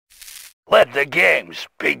Let the games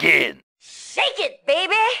begin. Shake it,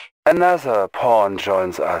 baby! Another pawn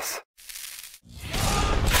joins us.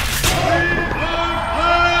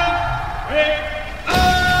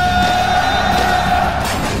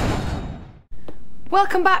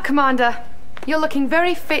 Welcome back, Commander. You're looking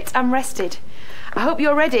very fit and rested. I hope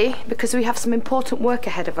you're ready, because we have some important work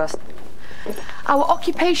ahead of us. Our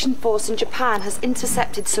occupation force in Japan has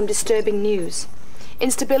intercepted some disturbing news.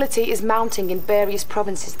 Instability is mounting in various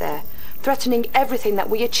provinces there, threatening everything that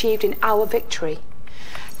we achieved in our victory.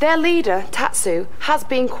 Their leader, Tatsu, has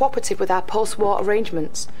been cooperative with our post-war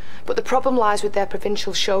arrangements, but the problem lies with their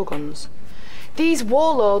provincial shoguns. These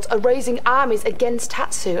warlords are raising armies against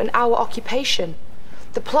Tatsu and our occupation.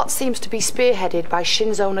 The plot seems to be spearheaded by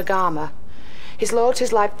Shinzo Nagama. His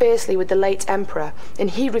loyalties lie fiercely with the late emperor,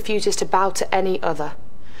 and he refuses to bow to any other.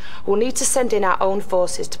 We'll need to send in our own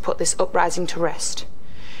forces to put this uprising to rest.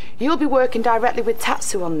 You'll be working directly with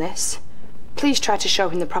Tatsu on this. Please try to show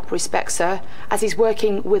him the proper respect, sir, as he's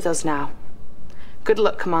working with us now. Good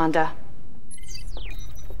luck, Commander.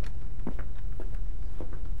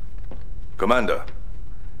 Commander,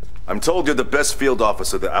 I'm told you're the best field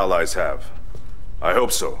officer the Allies have. I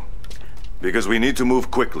hope so, because we need to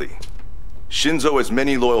move quickly. Shinzo has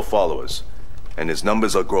many loyal followers, and his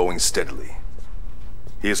numbers are growing steadily.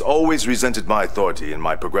 He has always resented my authority and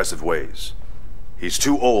my progressive ways. He's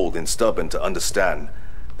too old and stubborn to understand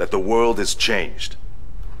that the world has changed.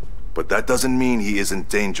 But that doesn't mean he isn't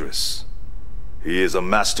dangerous. He is a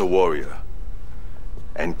master warrior,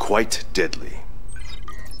 and quite deadly.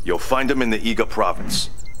 You'll find him in the Iga province,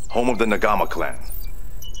 home of the Nagama clan.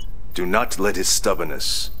 Do not let his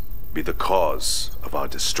stubbornness be the cause of our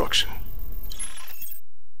destruction.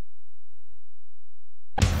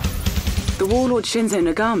 The warlord Shinzo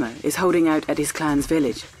Nagama is holding out at his clan's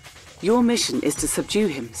village. Your mission is to subdue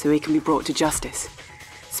him so he can be brought to justice.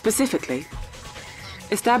 Specifically,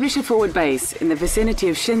 establish a forward base in the vicinity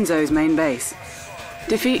of Shinzo's main base.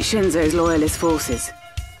 Defeat Shinzo's loyalist forces.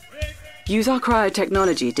 Use our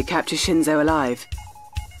cryotechnology to capture Shinzo alive.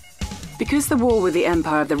 Because the war with the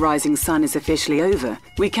Empire of the Rising Sun is officially over,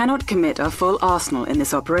 we cannot commit our full arsenal in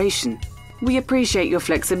this operation. We appreciate your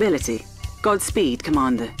flexibility. Godspeed,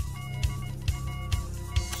 Commander.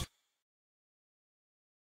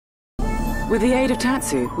 With the aid of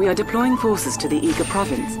Tatsu, we are deploying forces to the Iga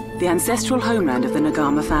province, the ancestral homeland of the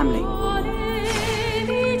Nagama family.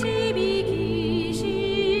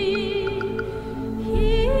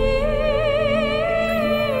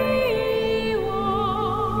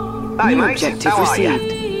 New objective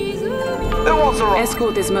received.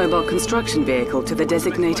 Escort this mobile construction vehicle to the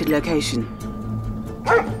designated location.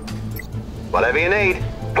 Whatever you need.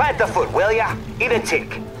 Plant the foot, will ya? Eat a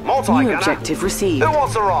tick. New objective received. Who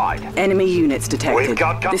wants a ride? Enemy units detected. We've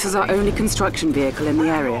got This is our only construction vehicle in the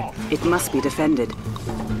area. It must be defended.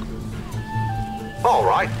 All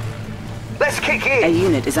right. Let's kick in. A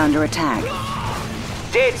unit is under attack.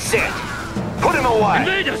 Dead set. Put him away.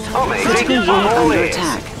 Invaders! Critical unit under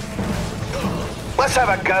attack. Let's have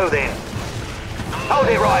a go then. Hold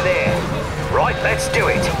it right there. Right, let's do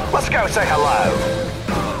it. Let's go say hello.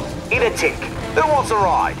 Eat a tick. Who wants a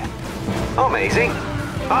ride? I'm easy.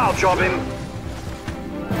 I'll drop him.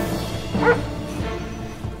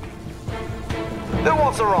 Who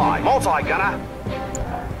wants a ride? Multi-gunner.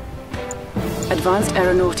 Advanced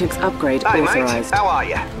aeronautics upgrade Hey authorized. mate, how are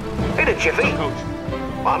ya? In a jiffy?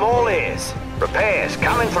 I'm all ears. Repairs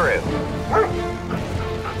coming through.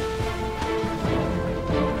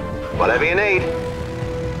 Whatever you need.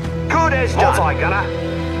 Good as done.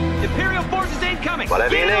 Multi-gunner. Imperial forces incoming!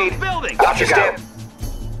 Whatever you need. Building! Got your step.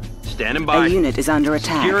 Standing by. A unit is under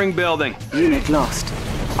attack. Securing building. Unit lost.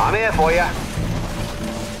 I'm here for you.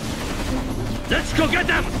 Let's go get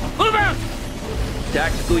them! Move out!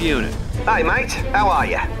 Tactical unit. Hey mate, how are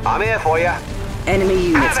you? I'm here for you. Enemy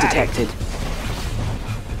units Have at it. detected.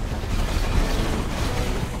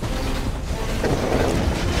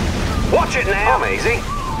 Watch it now. I'm easy.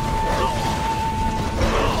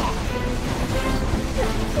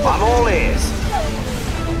 I'm all ears.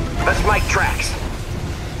 Let's make tracks.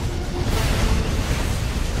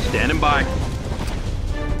 Standing by.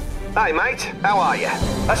 Hey mate, how are you?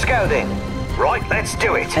 Let's go then. Right, let's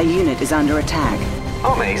do it. A unit is under attack.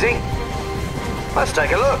 I'm easy. Let's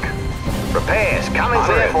take a look. Repairs coming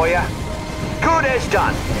through. Here for you. Good as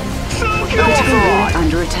done. Critical unit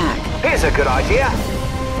under attack. Here's a good idea.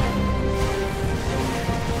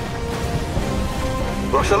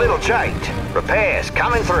 Looks a little changed. Repairs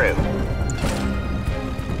coming through.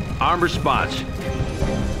 Armed response.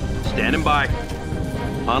 Standing by.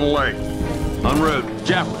 On alert. En route.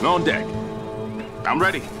 Javelin on deck. I'm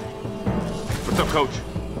ready. What's up, Coach?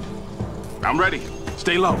 I'm ready.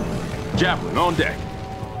 Stay low. Javelin on deck.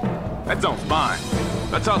 That zone's mine.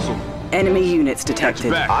 Let's hustle. Enemy units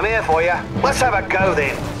detected. I'm here for you. Let's have a go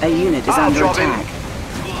then. A unit is I'll under drop in. attack.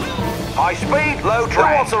 High speed, low drag.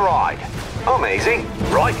 Who wants a ride? I'm easy.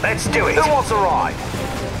 Right, let's do it. Who wants a ride?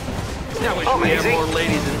 Now we I'm should have easy. more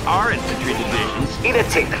ladies in our infantry divisions. Eat a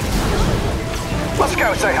tick. Let's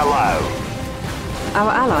go say hello.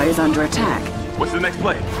 Our ally is under attack. What's the next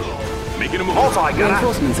play? Making a move. Multi-gunner.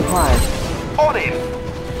 Reinforcements acquired. On him.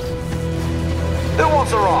 Who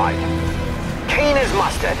wants a ride? Keen as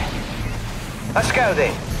mustard. Let's go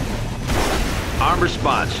then. Armed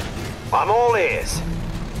response. I'm all ears.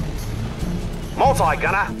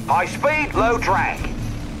 Multi-gunner, high speed, low drag.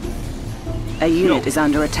 A unit is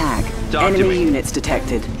under attack. Talk to Enemy me. units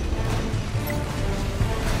detected.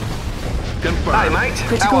 Confirmed. Hey mate,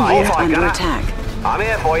 Critical how are you, unit under multi-gunner? attack. I'm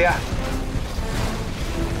here for you.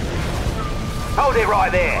 Hold it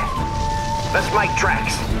right there. Let's make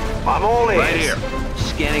tracks. I'm all ears. Right here.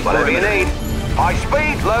 Scanning Whatever you perimeter. need. High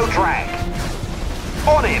speed, low drag.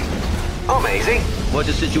 On him. I'm easy. What's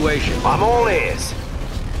the situation? I'm all ears.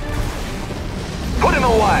 Put him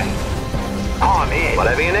away. I'm in.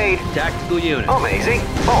 Whatever you need. Tactical unit. I'm easy.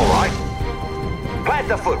 All right. Plant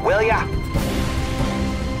the foot, will ya?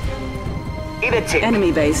 Eat a tick.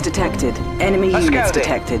 Enemy base detected. Enemy Let's go units then.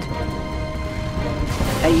 detected.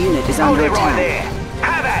 A unit is Hold under it right attack. there.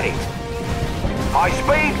 Have at it. High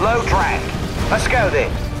speed, low drag. Let's go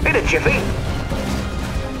then. Eat a jiffy.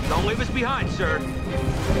 Don't leave us behind, sir.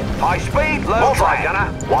 High speed, low drag.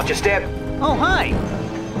 Gunner. Watch your step. Oh, hi.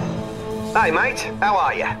 Hey mate, how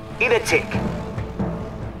are ya? Eat a tick.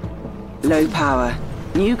 Low power.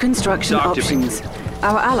 New construction Talk to me. options.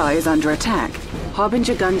 Our ally is under attack.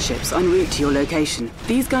 Harbinger gunships en route to your location.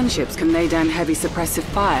 These gunships can lay down heavy suppressive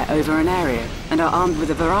fire over an area and are armed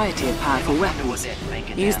with a variety of powerful weapons.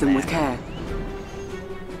 Use them with care.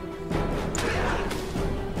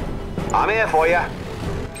 I'm here for ya.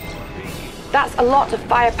 That's a lot of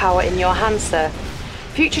firepower in your hands, sir.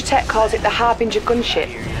 Future Tech calls it the Harbinger gunship,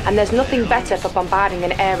 and there's nothing better for bombarding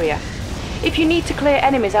an area. If you need to clear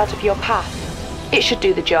enemies out of your path, it should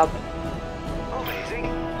do the job. I'm easy.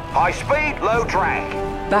 High speed, low drag.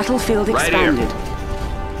 Battlefield Right here. expanded.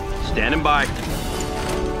 Standing by.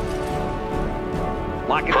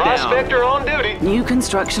 Lock it down. Prospector on duty. New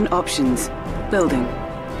construction options. Building.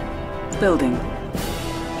 Building.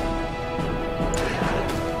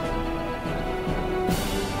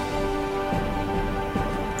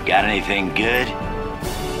 Got anything good?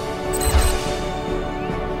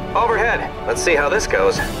 Overhead. Let's see how this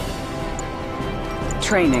goes.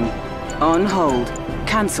 Training. On hold.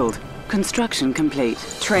 Cancelled. Construction complete.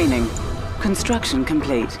 Training. Construction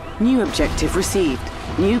complete. New objective received.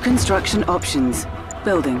 New construction options.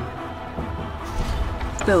 Building.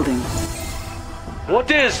 Building.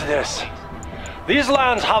 What is this? These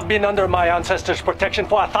lands have been under my ancestors' protection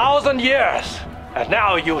for 1,000 years. And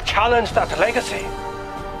now you challenge that legacy.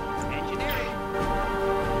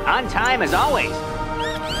 On time as always.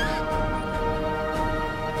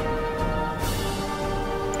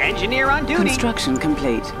 Engineer on duty. Construction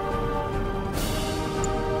complete.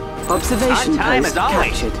 Observation On time post as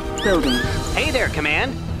always. captured. Building. Hey there,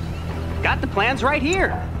 Command. Got the plans right here.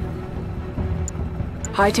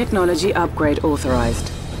 High technology upgrade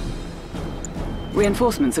authorized.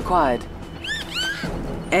 Reinforcements acquired.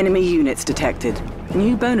 Enemy units detected.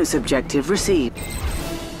 New bonus objective received.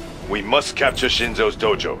 We must capture Shinzo's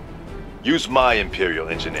dojo. Use my Imperial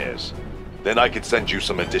engineers. Then I could send you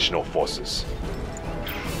some additional forces.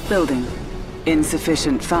 Building.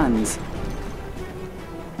 Insufficient funds.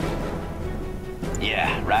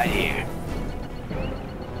 Yeah, right here.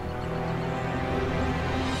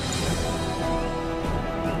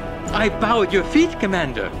 I bow at your feet,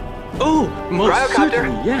 Commander. Oh, most Cryocopter.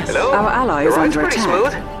 certainly, yes. Hello? Our ally The is ride's under pretty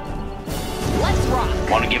attack. smooth. Let's rock.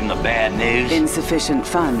 Want to give them the bad news? Insufficient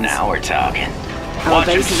funds. Now we're talking. Our Watch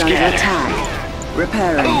 'em base is under scatter. attack.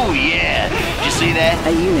 Repairing. Oh, yeah. Did you see that?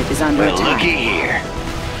 A unit is under Well, attack. looky here.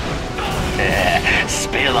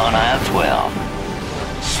 Spill on aisle 12.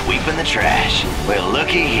 Sweeping the trash. Well,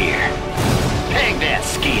 looky here. Peg that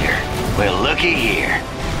skeeter. Well, looky here.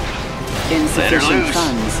 Insufficient loose.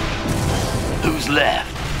 funds. Who's left?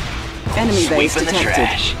 Enemy base Sweeping the detected.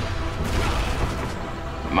 trash.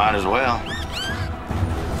 Might as well.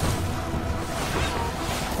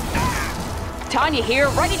 Tanya here,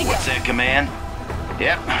 ready to go. What's that, Command?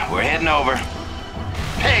 Yep, we're heading over.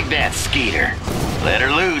 Peg that skeeter. Let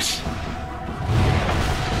her loose.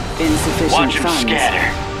 Insufficient Watch him funds.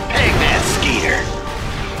 scatter. Peg that skeeter.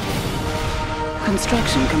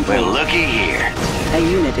 Construction complete. Well, looky here. A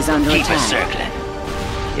unit is under Keep attack. us circling.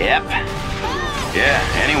 Yep. Yeah,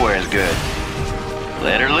 anywhere is good.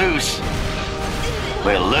 Let her loose.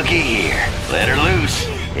 Well, looky here. Let her loose.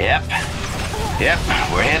 Yep. Yep,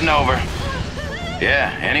 we're heading over.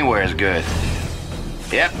 Yeah, anywhere is good.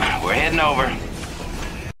 Yep, we're heading over.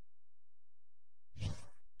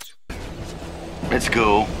 It's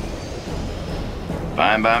cool.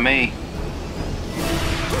 Fine by me.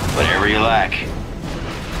 Whatever you like.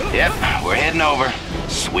 Yep, we're heading over.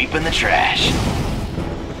 Sweeping the trash.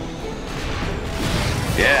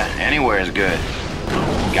 Yeah, anywhere is good.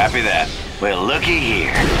 Copy that. Well, looky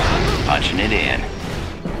here. Punching it in.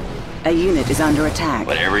 A unit is under attack.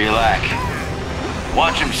 Whatever you like.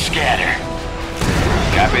 Watch them scatter.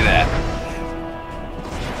 Copy that.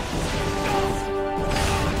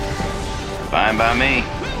 Fine by me.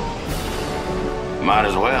 Might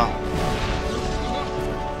as well.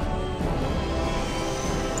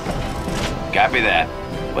 Copy that.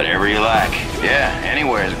 Whatever you like. Yeah,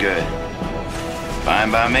 anywhere is good.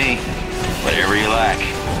 Fine by me. Whatever you like.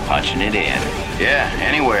 Punching it in. Yeah,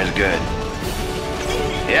 anywhere is good.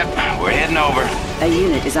 Yep, we're heading over. A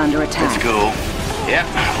unit is under attack. It's cool. Yep,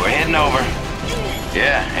 we're heading over.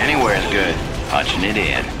 Yeah, anywhere is good. Punching it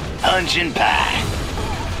in. Punching pie.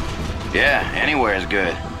 Yeah, anywhere is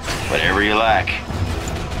good. Whatever you like.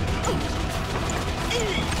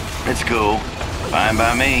 It's cool. Fine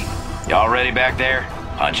by me. Y'all ready back there?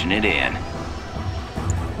 Punching it in.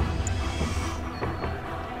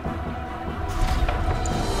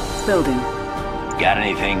 Building. Got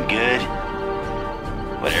anything good?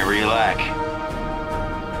 Whatever you like.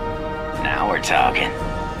 Now we're talking.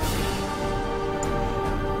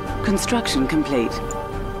 Construction complete.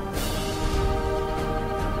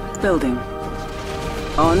 Building.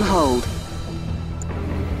 On hold.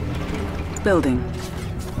 Building.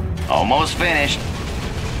 Almost finished.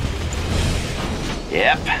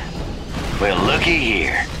 Yep. Well, looky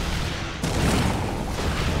here.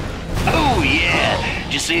 Oh, yeah.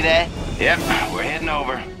 Did you see that? Yep, we're heading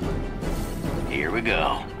over. Here we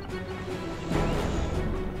go.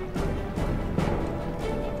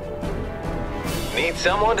 Need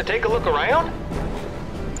someone to take a look around?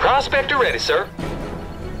 Prospector ready, sir.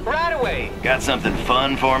 Right away. Got something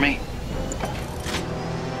fun for me?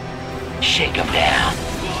 Shake 'em down.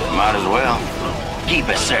 Might as well. Keep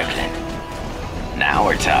us circling. Now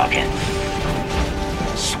we're talking.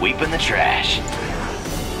 Sweeping the trash.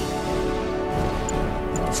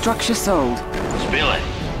 Structure sold. Spill it.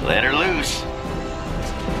 Let her loose.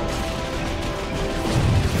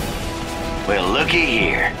 Well, looky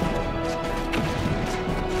here.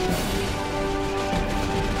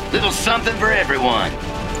 Little something for everyone.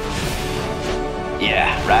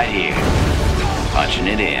 Yeah, right here. Punching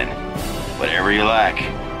it in. Whatever you like.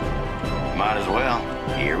 Might as well.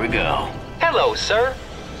 Here we go. Hello, sir.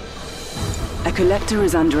 A collector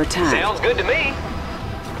is under attack. Sounds good to me.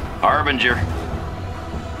 Harbinger.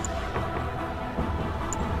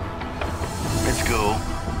 It's cool.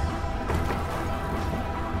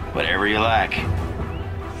 Whatever you like.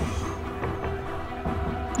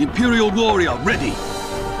 Imperial warrior ready.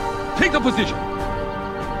 Take the position.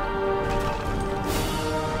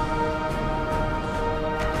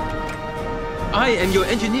 I am your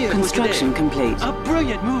engineer. Construction complete. A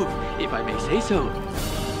brilliant move, if I may say so.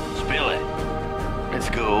 Spill it. It's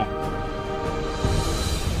cool.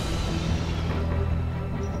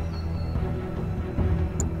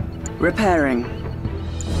 Repairing.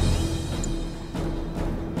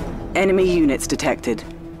 Enemy units detected.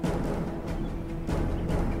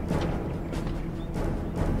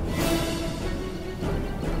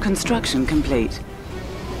 Construction complete.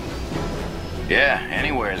 Yeah,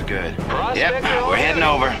 anywhere is good. Prospector Yep, we're heading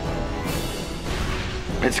over.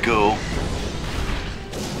 It's cool.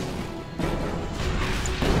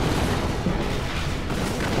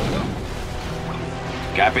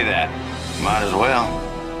 Copy that. Might as well.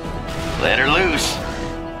 Let her loose.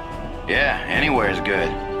 Yeah, anywhere is good.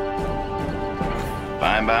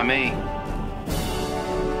 Fine by me.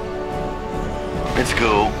 It's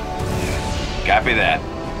cool. Copy that.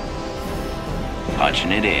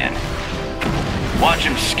 Punching it in. Watch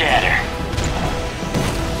them scatter.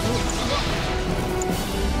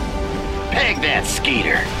 Peg that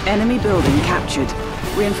skeeter. Enemy building captured.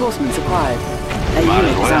 Reinforcements acquired. A Might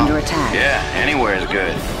unit as well. is under attack. Yeah, anywhere is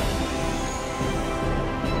good.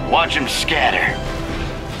 Watch them scatter.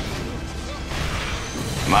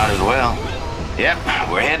 Might as well. Yep,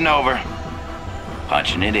 we're heading over.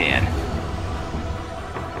 Punching it in.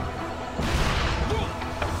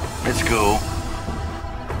 It's cool.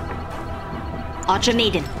 Archer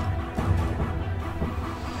needed.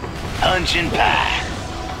 Punching pie.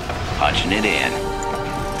 Punching it in.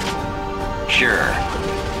 Sure.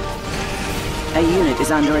 A A unit is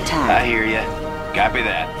under I attack. hear ya. Copy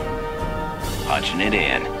that. Punching it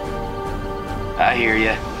in. I hear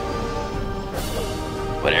ya.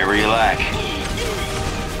 Whatever you like.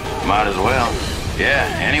 Might as well. Yeah,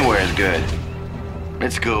 anywhere's good.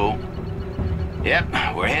 It's cool.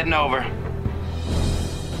 Yep, we're heading over.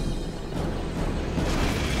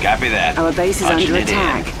 Copy that. Our base is Punching under it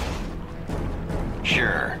attack. in.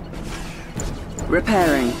 Sure.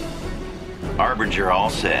 Repairing. Harbinger all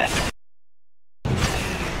set.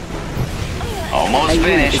 Almost A unit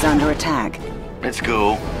finished. is under attack. It's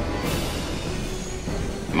cool.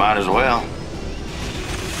 Might as well.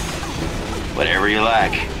 Whatever you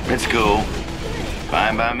like. It's cool.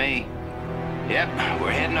 Fine by me. Yep,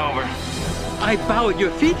 we're heading over. I bow at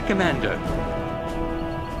your feet, Commander.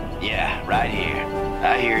 Yeah, right here.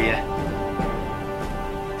 I hear ya.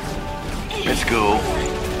 It's cool.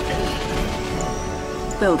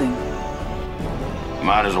 Building.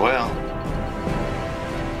 Might as well.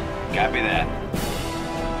 Copy that.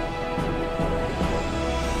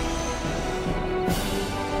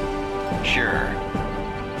 Sure.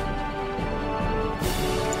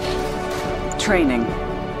 Training.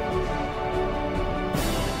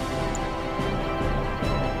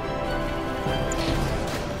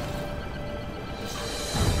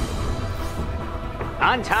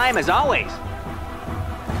 On time as always.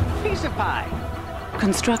 Piece of pie.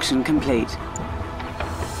 Construction complete.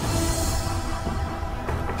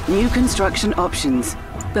 New construction options.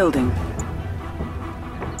 Building.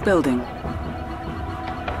 Building.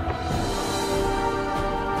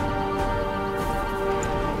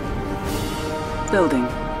 Building.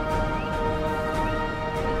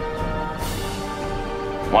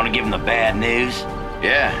 Want to give them the bad news?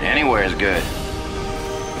 Yeah, anywhere is good.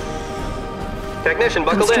 Technician,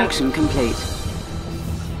 buckled in. Construction complete.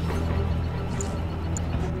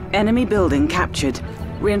 Enemy building captured.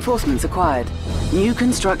 Reinforcements acquired. New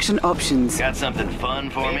construction options. Got something fun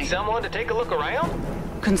for me? Need someone to take a look around?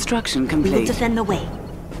 Construction We will complete. defend the way.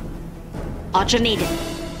 Archer needed.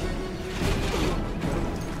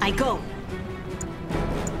 I go.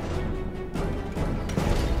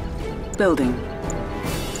 Building.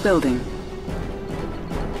 Building.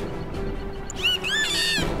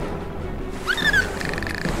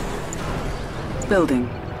 Building.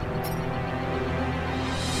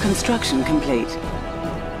 Construction complete.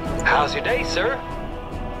 How's your day, sir?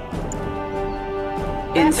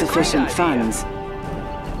 Insufficient That's a great idea. funds.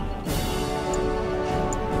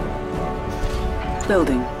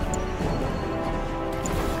 Building.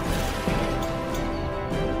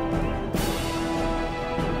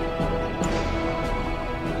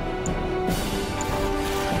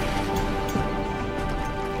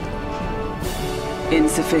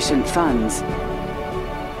 Insufficient funds.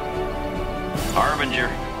 Harbinger.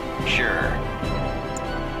 Sure.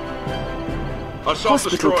 Assault Hospital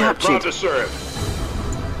destroyer, captured. proud to serve.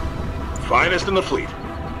 Finest in the fleet.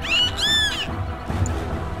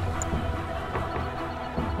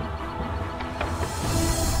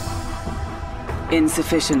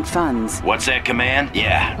 Insufficient funds. What's that command?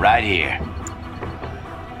 Yeah, right here.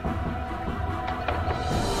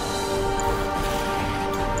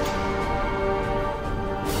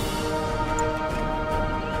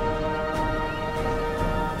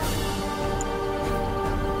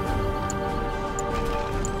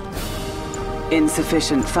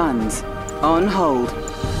 Insufficient funds. On hold.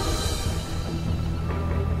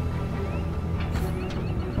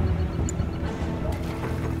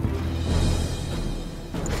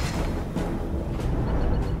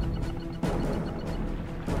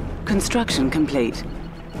 Construction complete.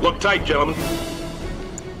 Look tight, gentlemen.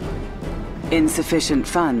 Insufficient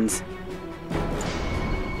funds.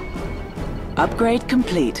 Upgrade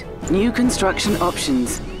complete. New construction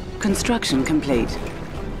options. Construction complete.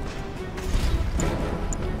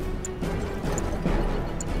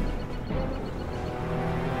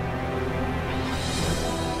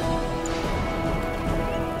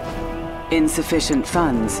 Insufficient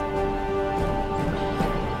funds.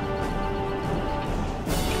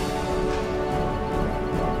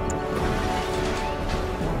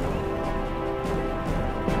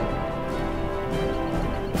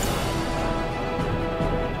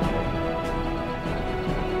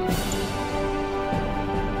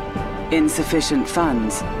 Insufficient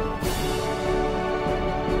funds.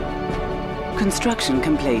 Construction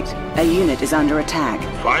complete. A unit is under attack.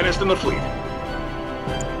 Finest in the fleet.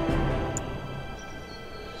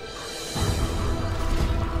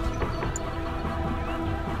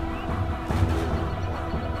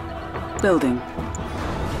 Building.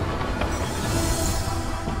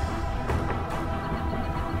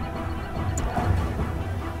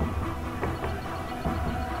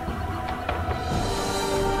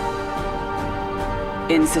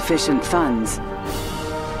 Insufficient funds.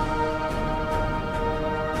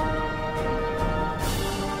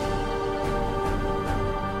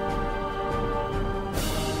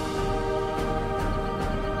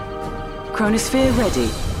 Chronosphere ready.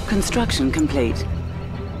 Construction complete.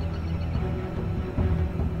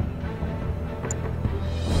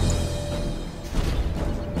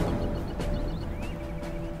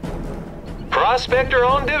 Prospector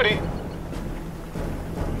on duty.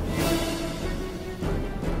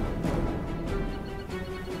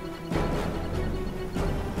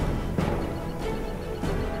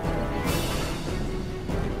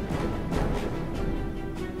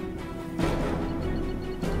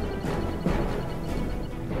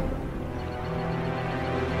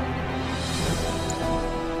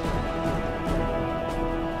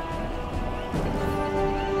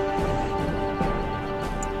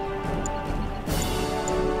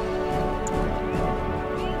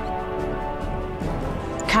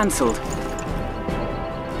 Cancelled.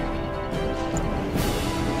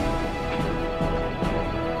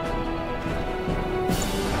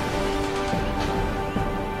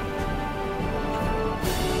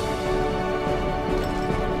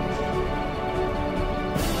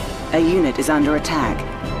 A unit is under attack.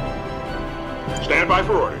 Stand by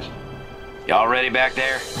for orders. Y'all ready back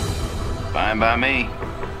there? Fine by me.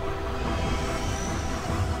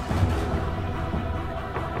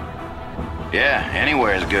 Yeah,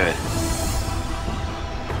 anywhere is good.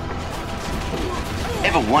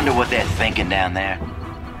 Ever wonder what they're thinking down there?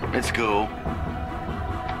 It's cool.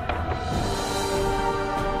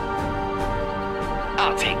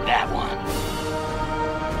 I'll take that one.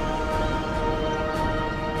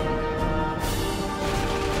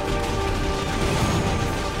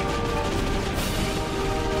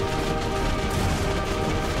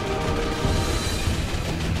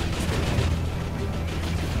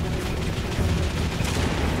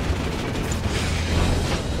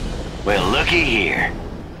 Well, looky here.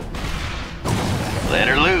 Let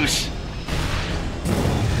her loose.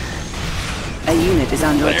 A unit is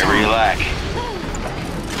under Whatever attack. you like.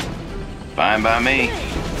 Fine by me.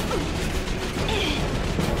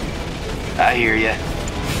 I hear ya.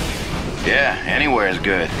 Yeah, anywhere is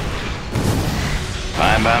good.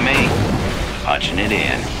 Fine by me. Punching it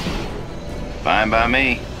in. Fine by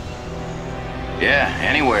me. Yeah,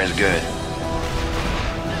 anywhere is good.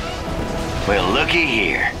 Well, looky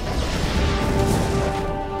here.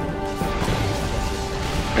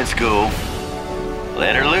 It's cool.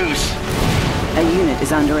 Let her loose. A unit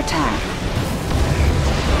is under attack.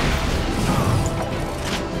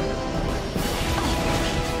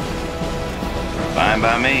 Fine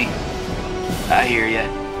by me. I hear ya.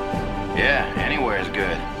 Yeah, anywhere is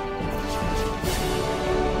good.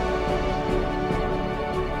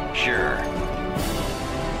 Sure.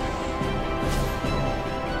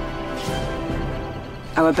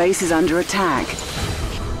 Our base is under attack.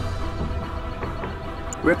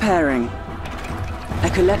 Repairing.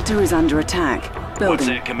 A collector is under attack. Building. What's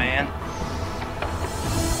that, command?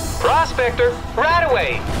 Prospector, right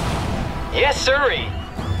away. Yes, sirree.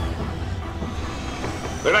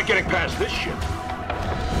 They're not getting past this ship.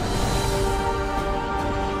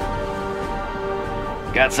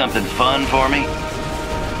 Got something fun for me?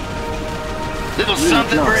 Little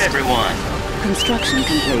something for everyone. Construction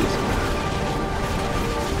complete.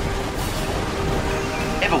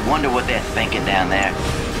 Ever wonder what they're thinking down there?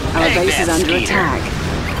 Our Take base that, is under Skeeter.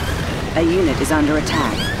 attack. A unit is under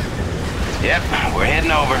attack. Yep, we're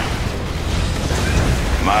heading over.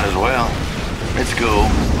 Might as well. It's cool.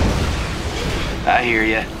 I hear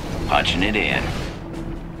ya. Punching it in.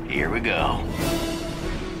 Here we go.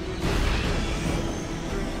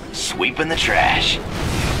 Sweeping the trash.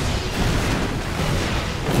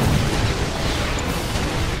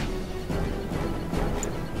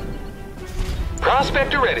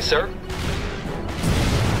 Prospector ready, sir.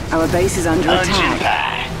 Our base is under Punching attack.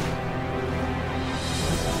 pie.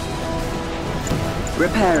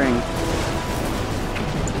 Repairing.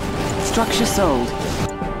 Structure sold.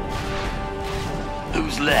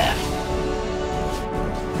 Who's left?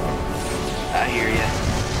 I hear ya.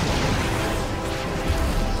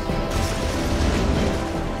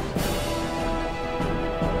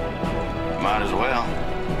 Might as well.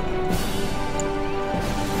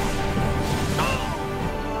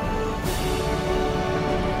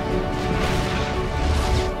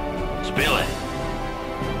 Spill it.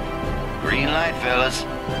 Green light, fellas.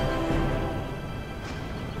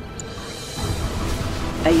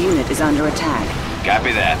 A unit is under attack.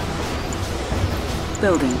 Copy that.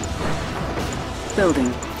 Building.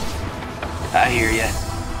 Building. I hear ya.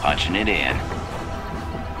 Punching it in.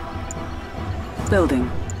 Building.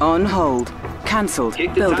 On hold. Cancelled.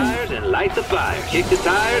 Kick the Building. tires and light the fires. Kick the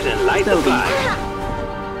tires and light the Building. fires.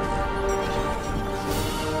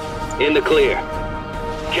 In the clear.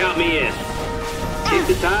 Count me in. Kick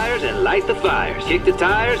the tires and light the fires. Kick the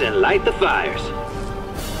tires and light the fires.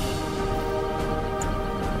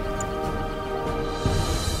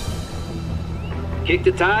 Kick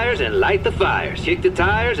the tires and light the fires. Kick the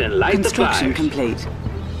tires and light the fires. Construction complete.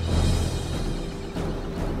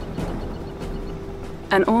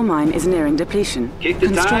 An ore mine is nearing depletion. Kick the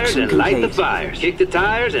tires Construction and light the complete. fires. Kick the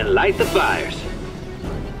tires and light the fires.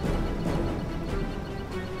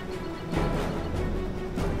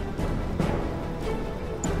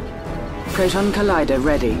 Proton Collider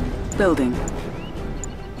ready. Building.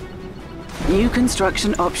 New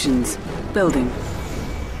construction options. Building.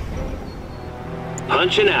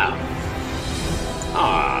 Punching out.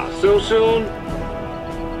 Ah, so soon?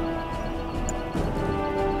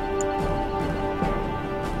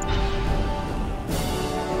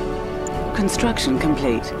 Construction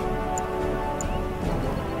complete.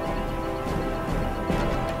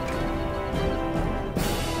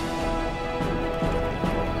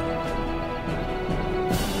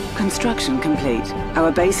 Construction complete.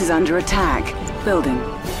 Our base is under attack. Building.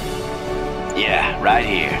 Yeah, right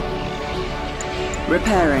here.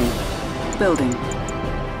 Repairing. Building.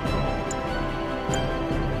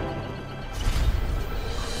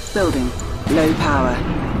 Building. Low power.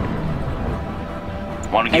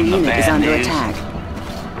 Want to A give them the unit is bad under news? attack.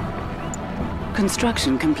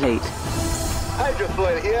 Construction complete.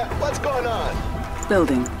 Hydrofoil here. What's going on?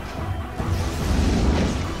 Building.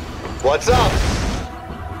 What's up?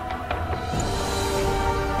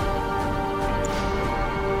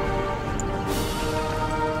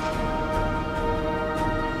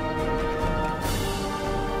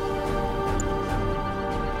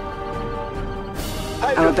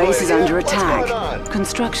 Our base is here. under What's attack. going on?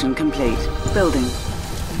 Construction complete. Building.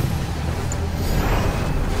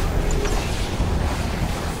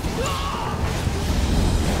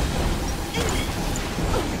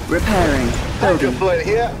 Repairing. Building. Hydrofoil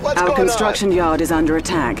here. What's Our going construction yard is under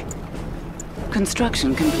attack.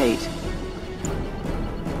 Construction complete.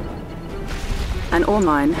 An ore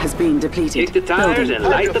mine has been depleted. Kick the tires Building. and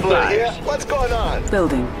light the Hydrofoil here. fires. What's going on?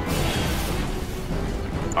 Building.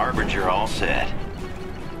 Harbinger all set.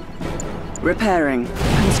 Repairing.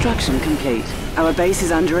 Construction complete. Our base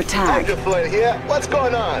is under attack. Hydrofoil here. What's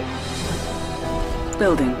going on?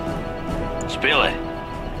 Building. Spill it.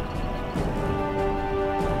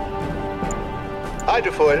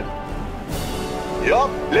 Hydrofoil. Yup.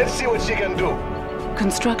 Let's see what she can do.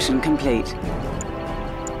 Construction complete.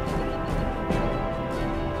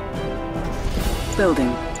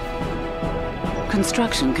 Building.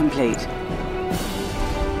 Construction complete.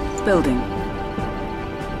 Building.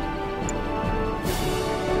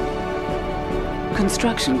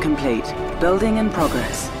 Construction complete. Building in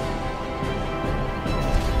progress.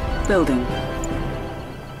 Building.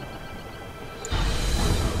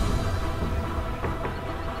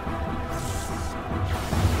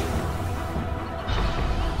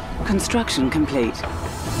 Construction complete.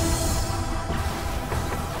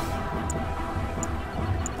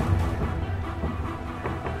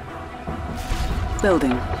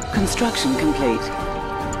 Building. Construction complete.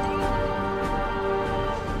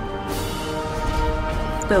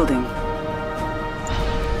 Building.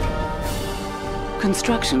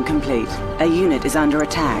 Construction complete. A unit is under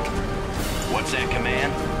attack. What's that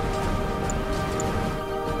command?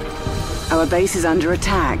 Our base is under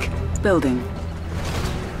attack. Building.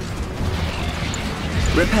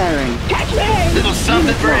 Repairing. Little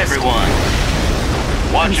something for everyone.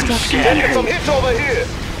 Watch them Construction scatter. Some hits over here.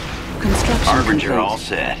 Construction Harbinger complete. all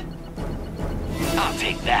set. I'll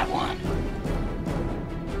take that one.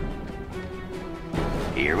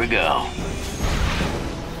 Here we go.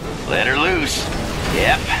 Let her loose.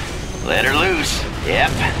 Yep. Let her loose.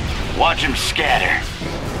 Yep. Watch them scatter.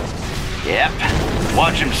 Yep.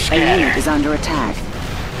 Watch them A scatter. unit is under attack.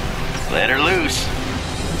 Let her loose.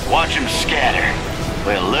 Watch them scatter.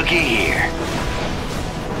 Well, looky here.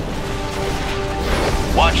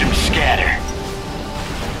 Watch them scatter.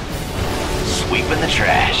 Sweeping the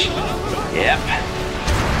trash. Yep.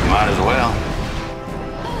 Might as well.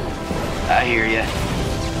 I hear ya.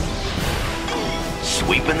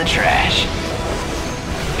 Sweeping the trash.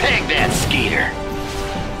 Peg that skeeter.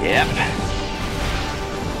 Yep.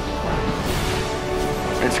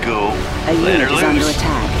 Let's go. A Let unit her is under loose.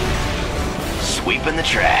 attack. Sweeping the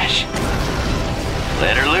trash.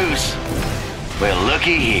 Let her loose. Well,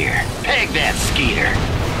 looky here. Peg that skeeter.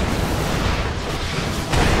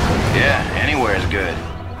 Yeah, anywhere's good.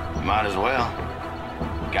 Might as well.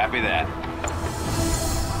 Copy that.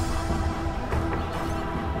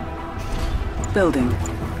 Building.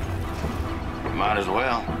 Might as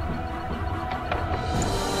well.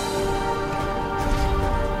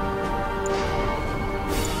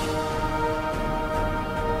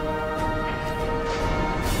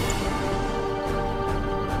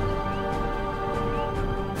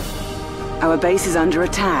 Our base is under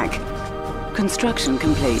attack. Construction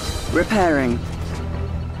complete. Repairing.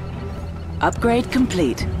 Upgrade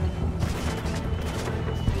complete.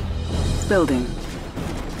 Building.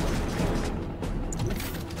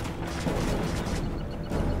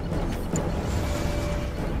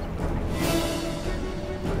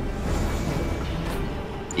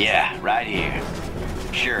 Yeah, right here.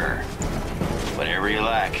 Sure. Whatever you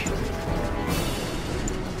like.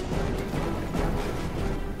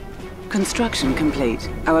 Construction complete.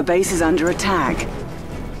 Our base is under attack.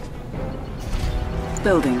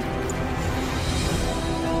 Building.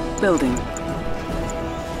 Building.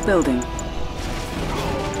 Building.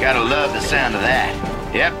 Gotta love the sound of that.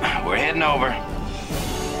 Yep, we're heading over.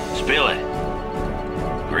 Spill it.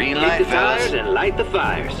 Green light, Kick the fellas. tires and light the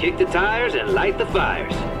fires. Kick the tires and light the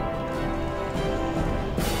fires.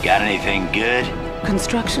 Got anything good?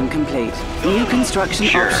 Construction complete. New construction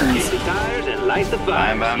options. Kick the tires and light the fires.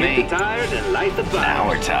 Fine by Kick me. the tires and light the fires. Now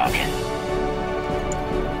we're talking.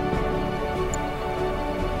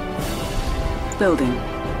 Building.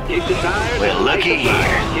 Kick the tires Well, and light looky the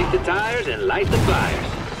fires. here. Kick the tires and light the fires.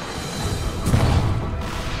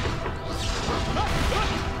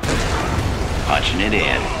 Punching it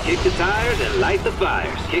in. Kick the tires and light the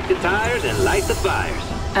fires. Kick the tires and light the fires.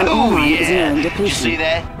 An ore mine is nearing Did you see depletion.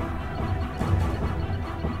 that?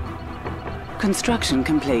 Construction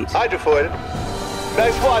complete. Hydrofoil.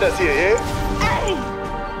 Nice waters here, yeah?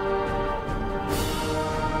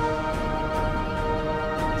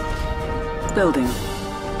 Building.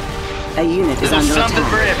 A unit is Little under something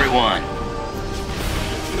for attack. everyone.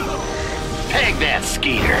 Peg that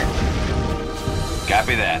skeeter.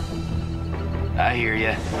 Copy that. I hear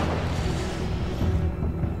ya.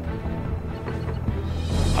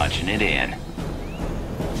 Punching it in.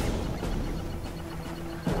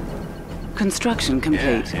 Construction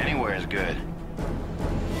complete. Yeah, anywhere is good.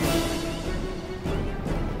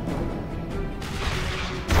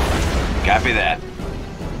 Copy that.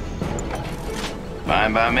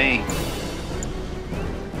 Fine by me.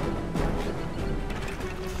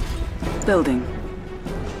 Building.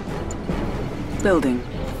 Building.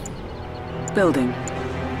 Building.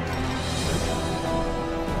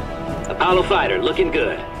 Apollo fighter looking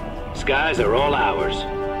good. Skies are all ours.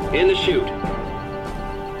 In the chute.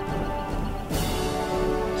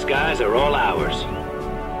 Skies are all ours.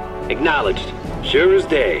 Acknowledged. Sure as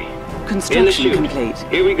day. In the Construction chute. complete.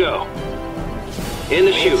 Here we go. In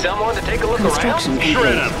the Need chute. someone to take a look Construction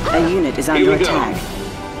around? complete. A unit is Here under we go.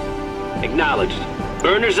 attack. Acknowledged.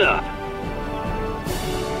 Burners up.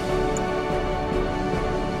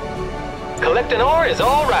 Collecting ore is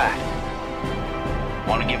all right.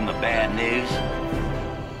 Want to give them the bad news?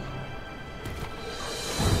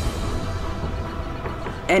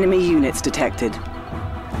 Enemy units detected.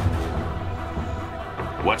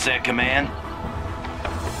 What's that command?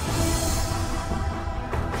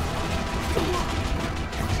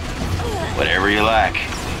 Whatever you like.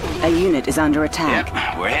 A unit is under attack.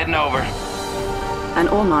 Yep, we're heading over. An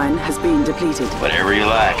ore mine has been depleted. Whatever you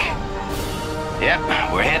like.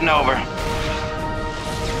 Yep, we're heading over.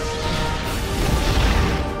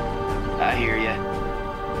 I hear ya.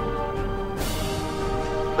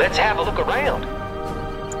 Let's have a look around.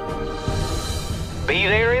 Be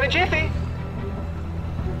there in a jiffy.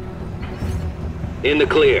 In the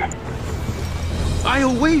clear. I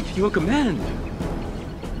await your command.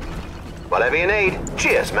 Whatever you need.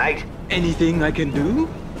 Cheers, mate. Anything I can do?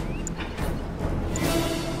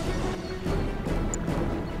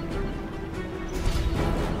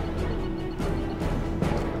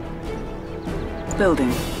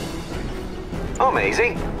 Building. I'm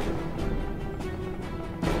easy.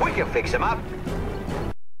 We can fix them up.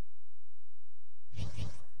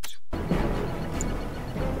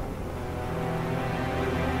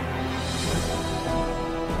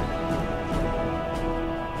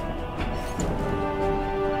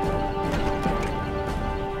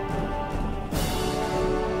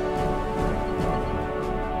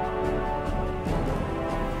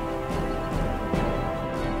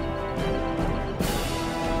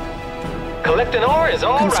 Collecting ore is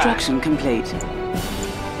all right. Construction complete.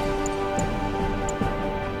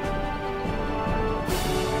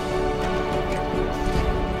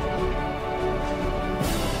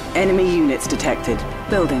 Enemy units detected.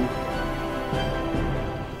 Building.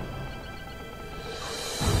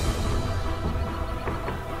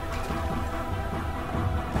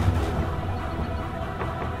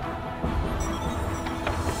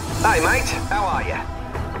 Hey, mate. How are you?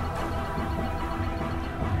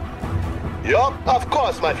 Yup, of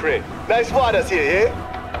course, my friend. Nice waters here, yeah?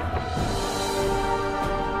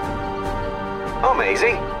 I'm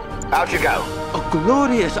easy. How'd you go? A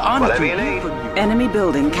glorious honor Whatever to you hear need. from you. Enemy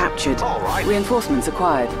building captured. All right. Reinforcements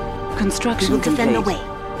acquired. We Construction will defend complete. the way.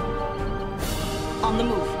 On the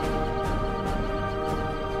move.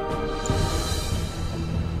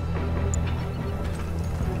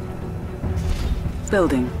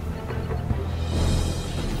 Building.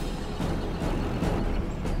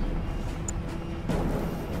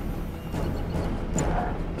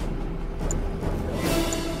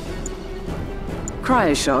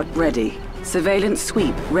 Cryoshot ready. Surveillance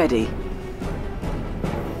sweep ready.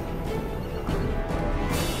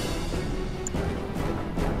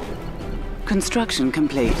 Construction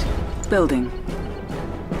complete. Building.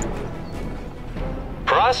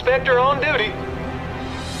 Prospector on duty.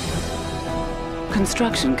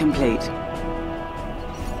 Construction complete.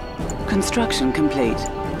 Construction complete.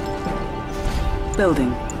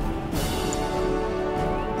 Building.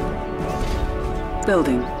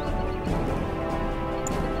 Building.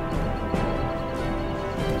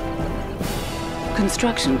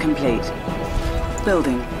 Construction complete.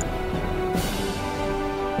 Building.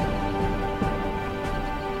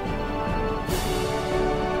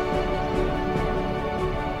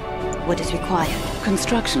 What is required?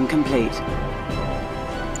 Construction complete.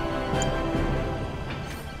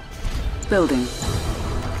 Building.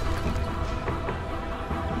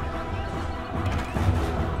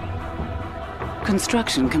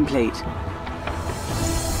 Construction complete.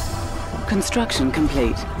 Construction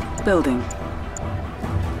complete. Building.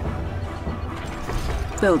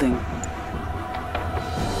 Building.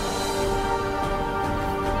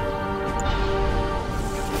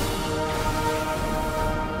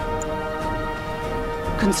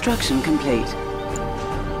 Construction complete.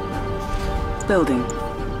 Building.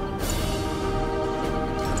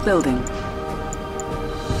 Building.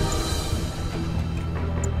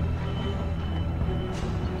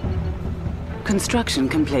 Construction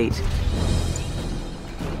complete.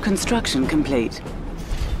 Construction complete.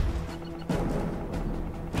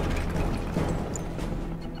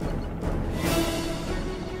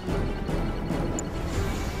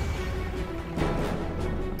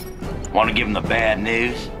 Want to give them the bad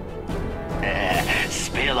news?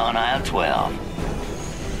 Spill on aisle 12.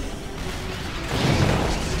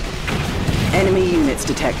 Enemy units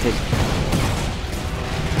detected.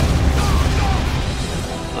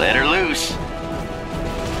 Let her loose.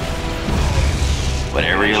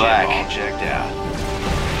 Whatever you like. All checked out.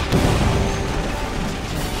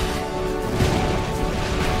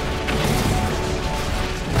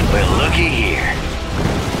 Well, looky here.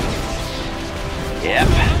 Yep.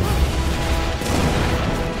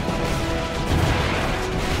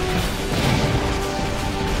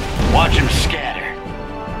 Watch them scatter.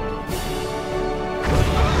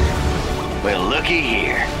 Well, looky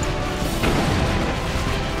here.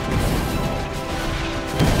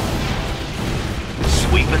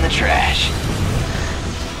 Sweeping the trash.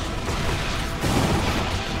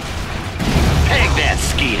 Peg that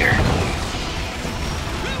skeeter.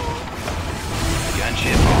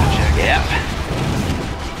 Gunship all checked. Yep.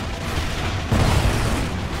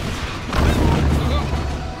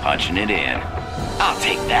 Punching it in. I'll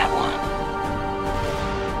take that one.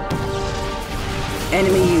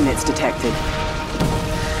 Enemy units detected.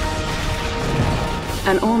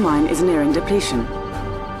 An ore mine is nearing depletion.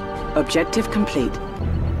 Objective complete.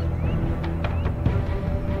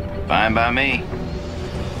 Fine by me.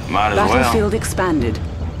 Might as well. Battlefield expanded.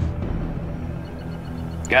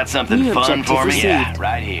 Got something New fun objective for me? Yeah, received.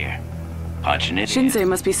 right here. Punching it Shinzo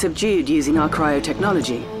must be subdued using our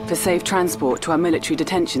cryotechnology for safe transport to our military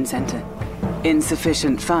detention center.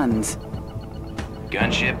 Insufficient funds.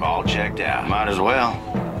 Gunship all checked out. Might as well.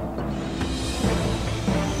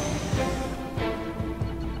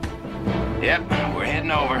 Yep, we're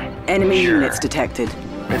heading over. Enemy Sure. units detected.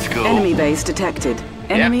 Let's go. Enemy base detected.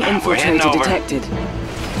 Enemy we're heading infiltrator over. detected.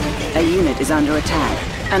 A unit is under attack.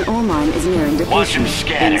 An ore mine is nearing depletion. Watch 'em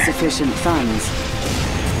scatter. Insufficient funds.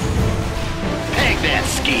 Peg that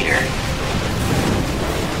skeeter.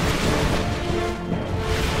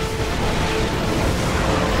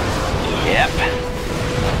 Yep.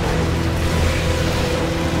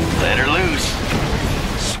 Let her loose.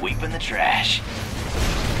 Sweeping the trash.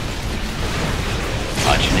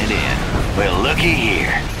 Punching it in. Well, looky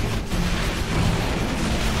here.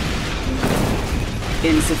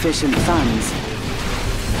 Insufficient funds.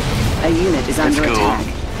 A unit is Let's under go. attack.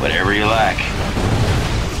 Whatever you like.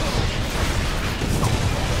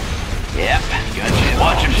 Yep. Gotcha.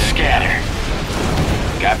 Watch them scatter.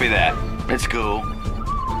 Copy that. It's cool.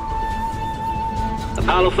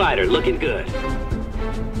 Apollo fighter looking good.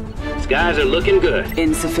 Skies are looking good.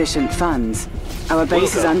 Insufficient funds. Our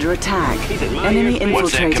base is under attack. Enemy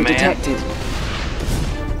infiltrator detected.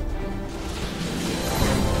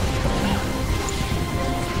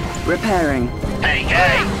 Repairing. Hey,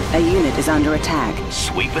 hey! A unit is under attack.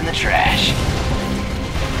 Sweeping the trash.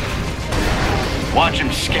 Watch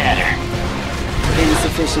them scatter.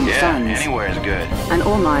 Insufficient funds. Anywhere is good. An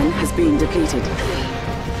ore mine has been depleted.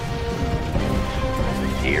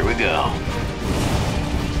 Here we go.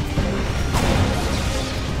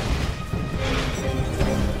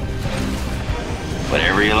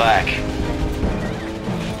 Whatever you like.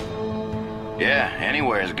 Yeah,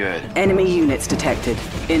 anywhere is good. Enemy units detected.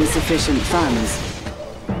 Insufficient funds.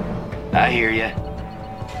 I hear ya.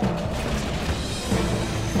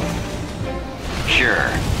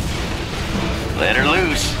 Sure. Let her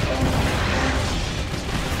loose.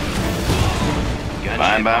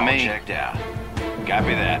 Fine by me. Checked out.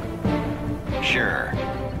 Copy that. Sure.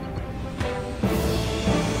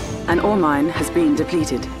 An ore mine has been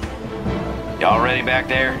depleted. Y'all ready back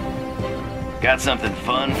there? Got something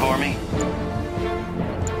fun for me?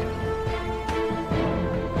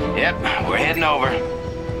 Yep, we're heading over.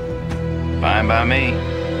 Fine by me.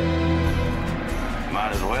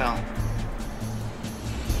 Might as well.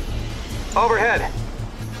 Overhead.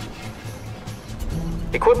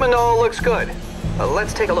 Equipment all looks good.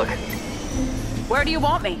 Let's take a look. Where do you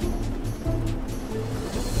want me?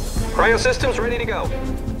 Cryo systems ready to go.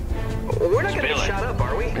 We're not gonna get shot up,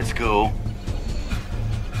 are we? It's cool.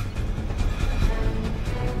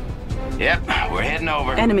 Yep, we're heading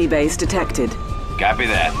over. Enemy base detected. Copy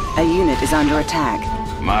that. A unit is under attack.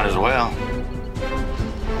 Might as well.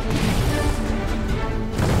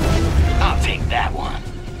 I'll take that one.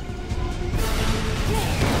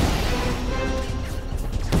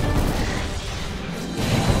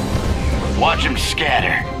 Watch them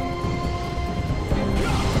scatter.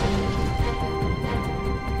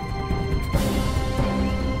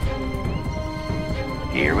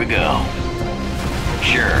 Here we go.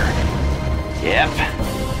 Sure. Yep.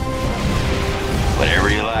 Whatever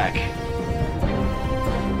you like.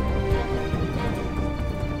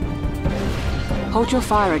 Hold your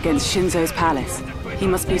fire against Shinzo's palace. He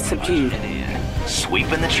must be subdued.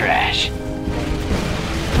 Sweeping the trash.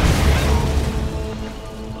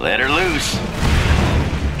 Let her loose.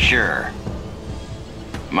 Sure.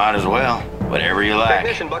 Might as well. Whatever you like.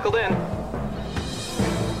 Technician buckled in.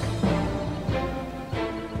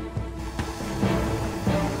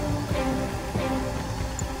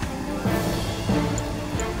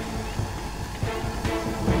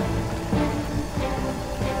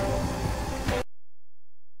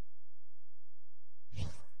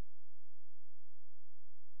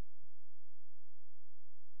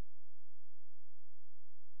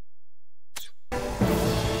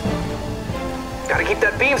 Gotta keep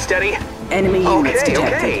that beam steady. Enemy units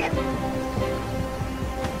detected. Okay.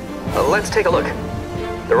 Let's take a look.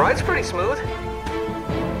 The ride's pretty smooth.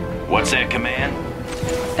 What's that command?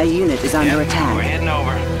 A unit is under attack. We're heading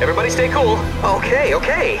over. Everybody stay cool.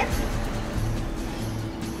 Okay.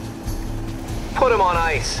 Put him on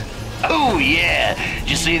ice. Oh, yeah. Did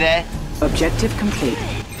you see that? Objective complete.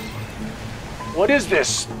 What is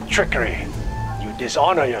this trickery? You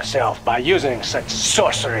dishonor yourself by using such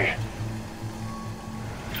sorcery.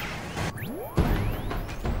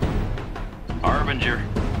 Harbinger.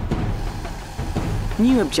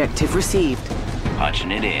 New objective received.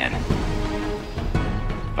 Punching it in.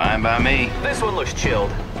 Fine by me. This one looks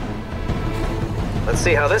chilled. Let's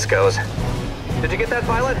see how this goes. Did you get that,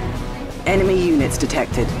 pilot? Enemy units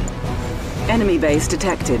detected. Enemy base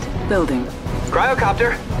detected. Building.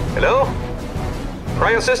 Cryocopter. Hello?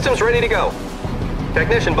 Cryo systems ready to go.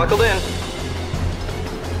 Technician buckled in.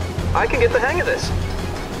 I can get the hang of this.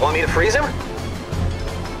 Want me to freeze him?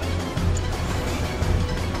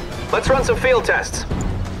 Let's run some field tests.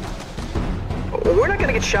 We're not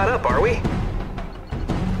gonna get shot up, are we?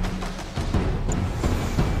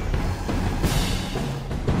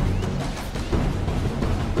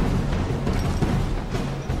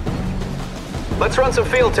 Let's run some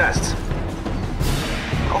field tests.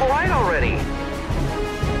 All right already.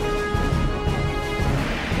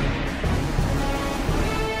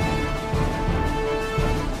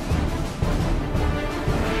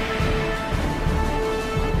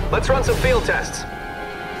 Let's run some field tests.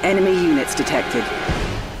 Enemy units detected.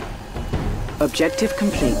 Objective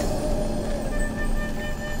complete.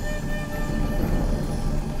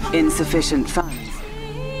 Insufficient funds.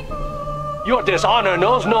 Your dishonor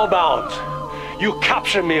knows no bounds. You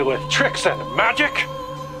capture me with tricks and magic?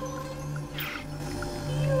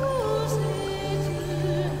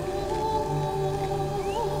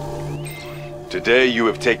 Today you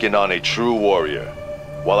have taken on a true warrior.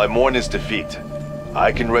 While I mourn his defeat,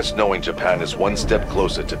 I can rest knowing Japan is one step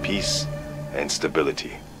closer to peace and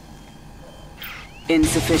stability.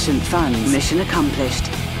 Insufficient funds. Mission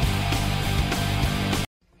accomplished.